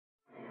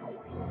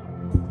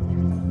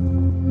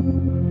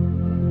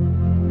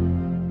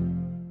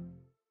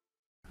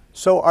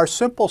So our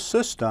simple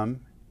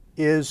system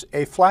is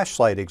a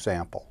flashlight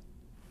example.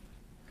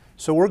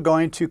 So we're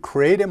going to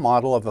create a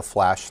model of a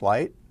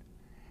flashlight,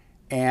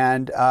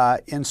 and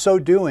in so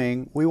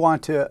doing, we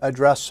want to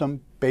address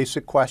some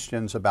basic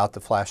questions about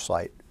the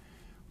flashlight.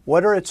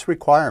 What are its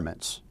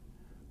requirements?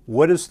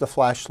 What does the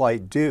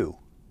flashlight do?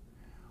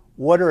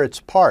 What are its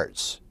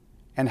parts,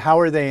 and how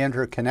are they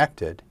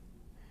interconnected?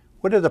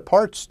 What do the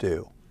parts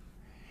do?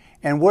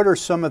 And what are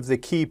some of the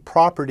key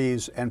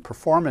properties and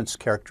performance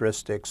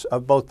characteristics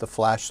of both the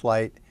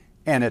flashlight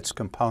and its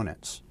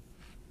components?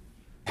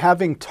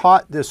 Having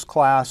taught this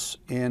class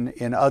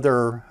in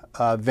other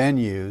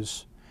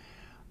venues,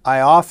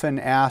 I often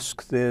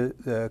ask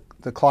the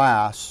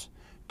class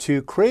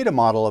to create a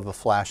model of a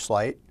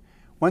flashlight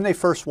when they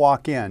first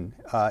walk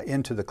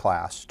into the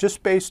class,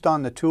 just based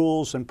on the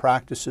tools and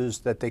practices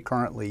that they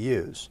currently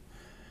use.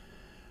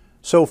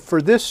 So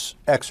for this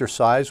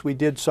exercise, we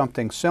did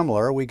something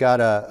similar. We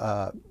got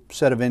a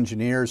set of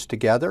engineers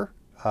together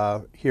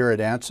here at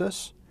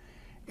Ansys,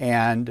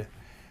 and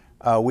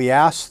we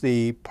asked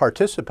the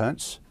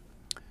participants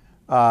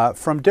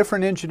from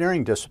different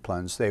engineering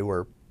disciplines. They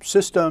were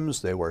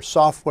systems, they were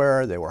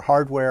software, they were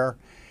hardware,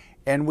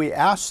 and we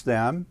asked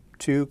them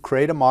to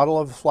create a model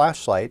of a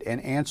flashlight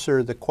and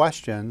answer the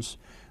questions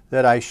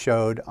that I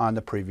showed on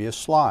the previous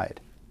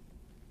slide.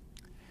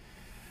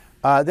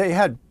 They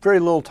had very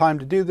little time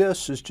to do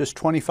this. It's just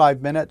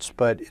 25 minutes,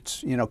 but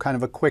it's kind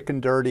of a quick and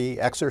dirty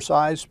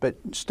exercise, but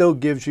still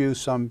gives you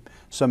some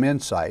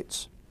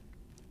insights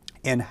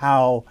in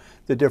how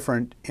the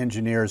different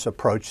engineers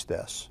approach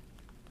this.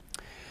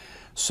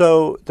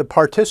 So the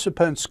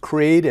participants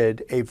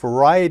created a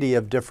variety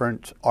of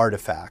different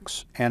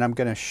artifacts, and I'm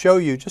going to show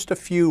you just a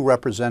few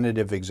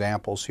representative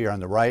examples here on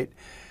the right.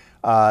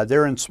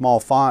 They're in small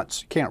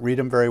fonts. You can't read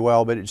them very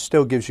well, but it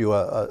still gives you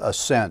a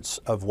sense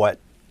of what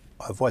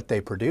they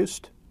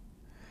produced.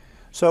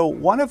 So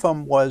one of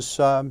them was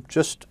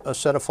just a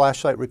set of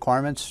flashlight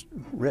requirements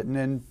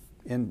written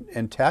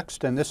in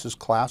text, and this is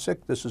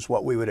classic. This is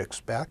what we would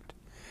expect.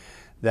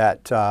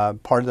 That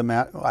part of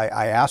the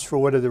I asked for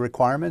what are the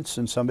requirements,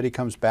 and somebody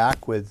comes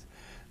back with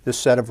this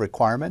set of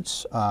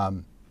requirements.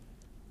 You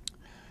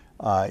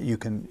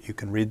can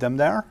read them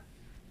there.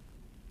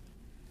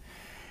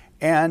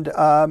 And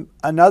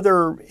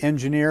another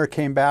engineer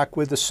came back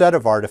with a set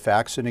of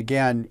artifacts, and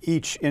again,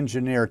 each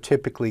engineer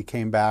typically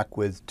came back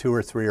with 2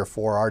 or 3 or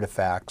 4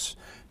 artifacts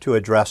to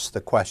address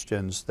the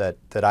questions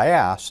that I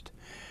asked.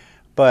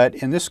 But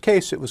in this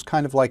case, it was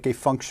kind of like a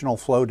functional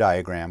flow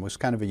diagram. It was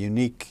kind of a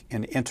unique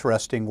and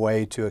interesting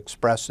way to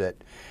express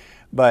it.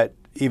 But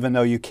even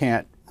though you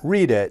can't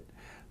read it,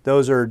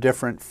 those are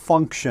different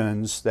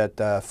functions that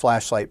the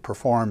flashlight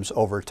performs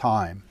over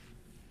time.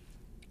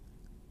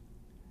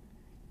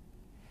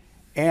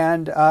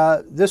 And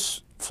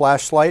this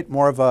flashlight,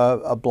 more of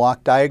a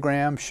block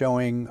diagram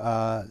showing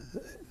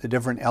the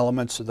different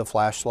elements of the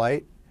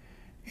flashlight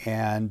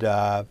and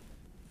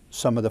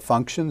some of the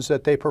functions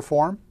that they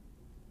perform.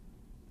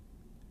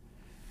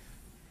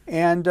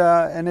 And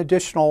an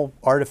additional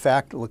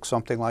artifact looks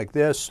something like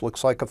this,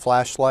 looks like a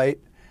flashlight,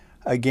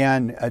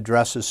 again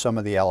addresses some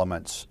of the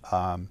elements.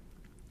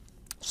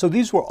 So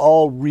these were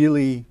all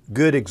really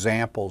good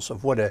examples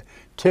of what a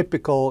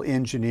typical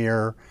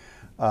engineer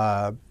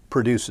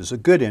produces, a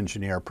good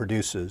engineer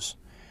produces,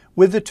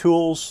 with the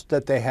tools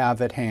that they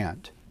have at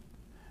hand.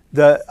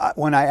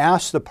 When I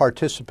asked the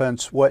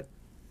participants what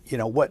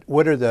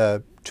are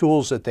the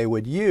tools that they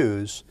would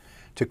use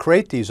to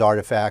create these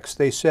artifacts,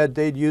 they said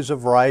they'd use a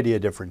variety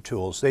of different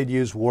tools. They'd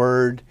use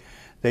Word,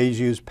 they'd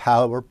use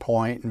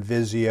PowerPoint and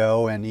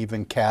Visio and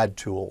even CAD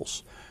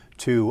tools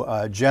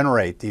to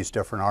generate these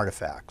different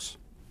artifacts.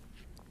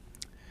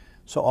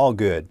 So all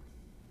good.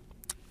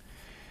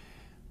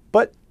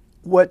 But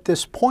what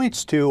this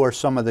points to are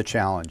some of the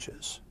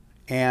challenges.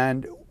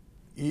 And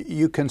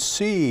you can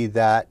see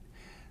that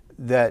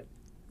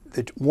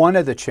one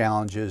of the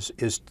challenges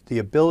is the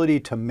ability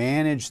to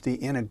manage the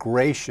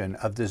integration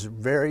of this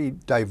very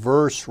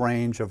diverse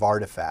range of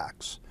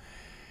artifacts.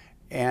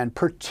 And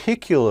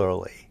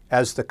particularly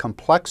as the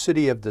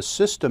complexity of the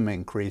system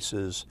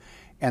increases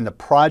and the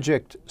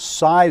project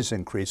size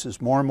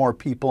increases, more and more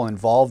people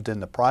involved in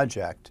the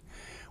project,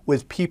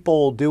 with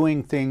people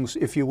doing things,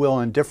 if you will,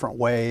 in different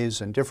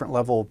ways and different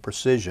level of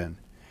precision.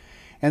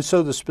 And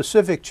so the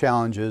specific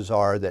challenges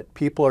are that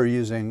people are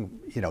using,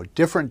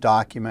 different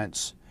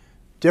documents,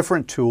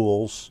 different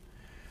tools,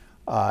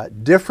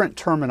 different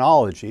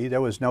terminology.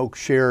 There was no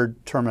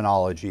shared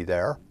terminology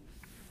there.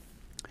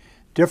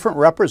 Different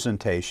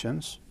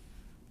representations.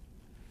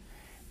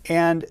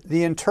 And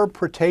the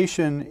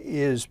interpretation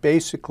is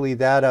basically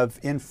that of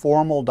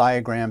informal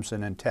diagrams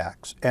and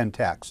text.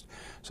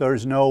 So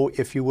there's no,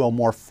 if you will,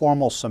 more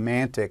formal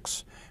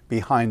semantics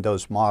behind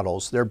those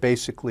models. They're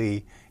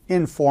basically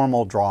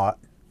informal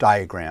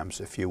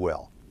diagrams, if you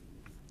will.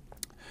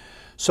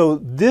 So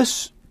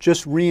this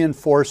just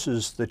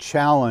reinforces the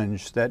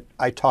challenge that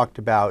I talked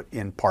about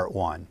in part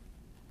 1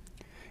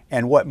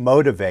 and what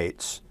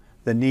motivates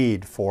the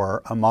need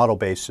for a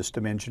model-based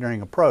system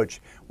engineering approach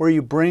where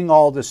you bring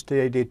all this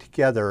data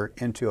together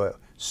into a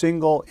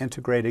single,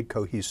 integrated,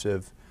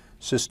 cohesive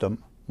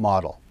system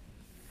model.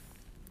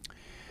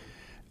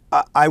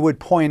 I would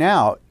point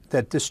out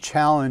that this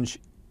challenge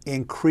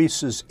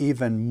increases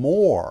even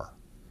more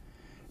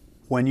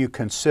when you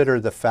consider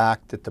the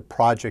fact that the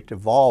project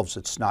evolves.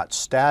 It's not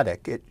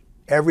static.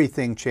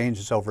 Everything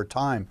changes over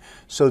time.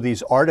 So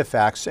these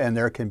artifacts, and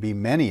there can be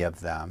many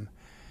of them,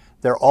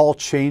 they're all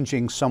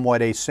changing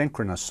somewhat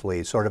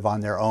asynchronously, sort of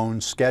on their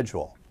own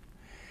schedule.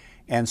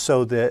 And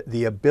so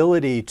the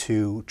ability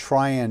to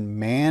try and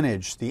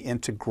manage the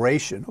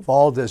integration of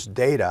all this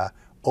data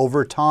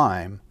over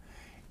time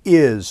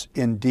is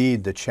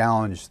indeed the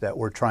challenge that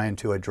we're trying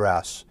to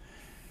address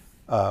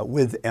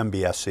with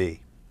MBSE.